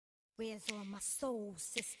Where's all my soul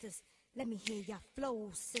sisters? Let me hear your flow,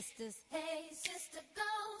 sisters. Hey, sister, go,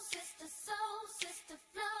 sister, soul, sister,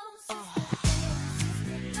 flow, sister. Hey,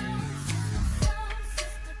 sister, go, sister, soul,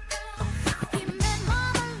 sister, go. He met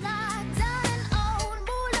Marmalade down in old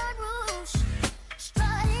Moulin Rouge,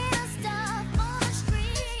 strutting her stuff on the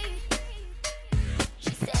street. She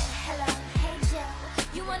said, hello, hey, Joe,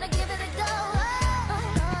 you wanna give it a go?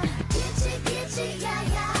 Get you, yeah,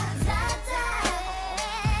 yeah.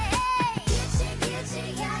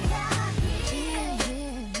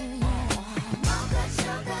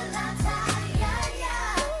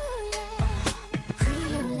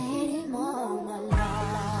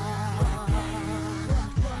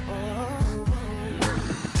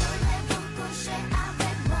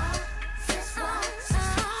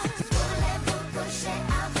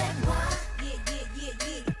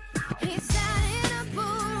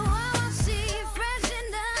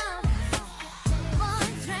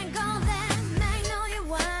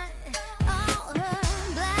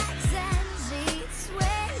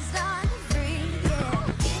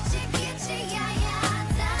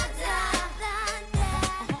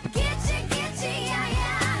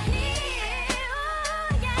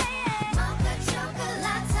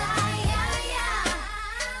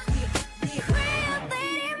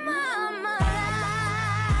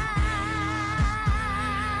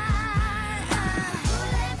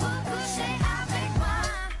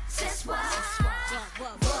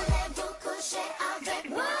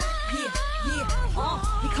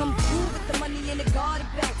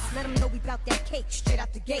 Let them know we bout that cake straight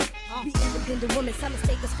out the gate. We independent women, some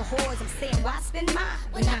mistake us for whores. I'm saying, why spend mine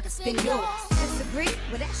when I can spend yours? Disagree?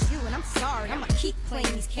 Well, that's you, and I'm sorry. I'ma keep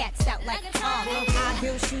playing these cats out like Tom. High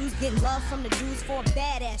heel shoes, getting love from the Jews, for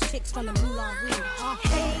badass chicks from the Moulin Rouge.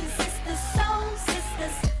 Hey, sisters, soul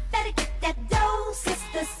sisters, better get that dough,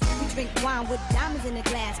 sisters. We drink wine with diamonds in the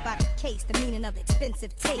glass by the case, the meaning of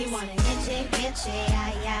expensive taste. You wanna get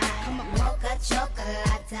yeah, yeah. Come on, mocha chocolate.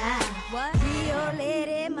 What? Rio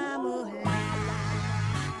Lady Mama.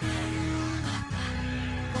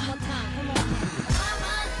 One more time, come on.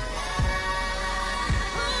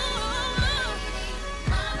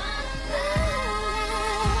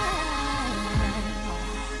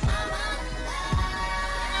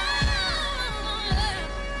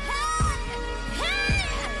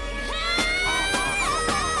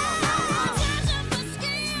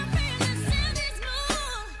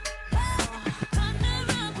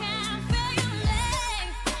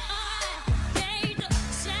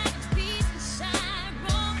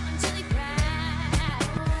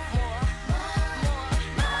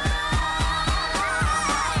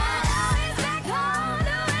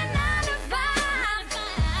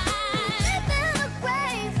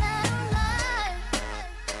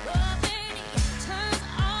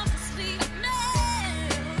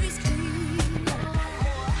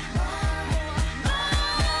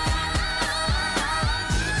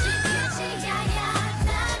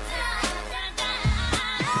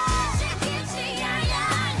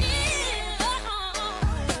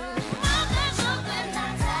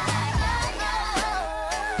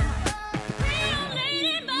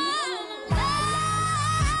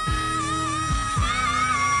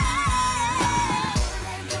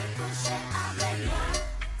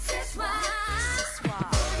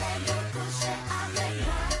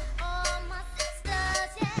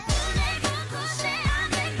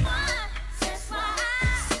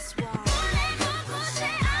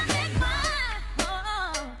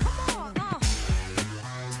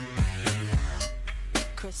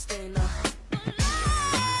 Christina,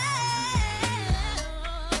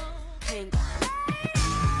 Pink,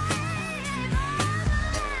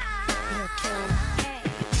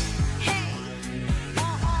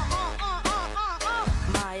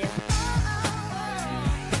 Maya,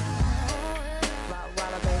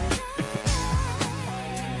 Rottweiler baby,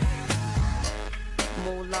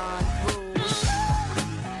 Moulin Rouge,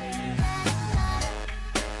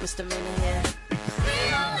 Mr. Mina here.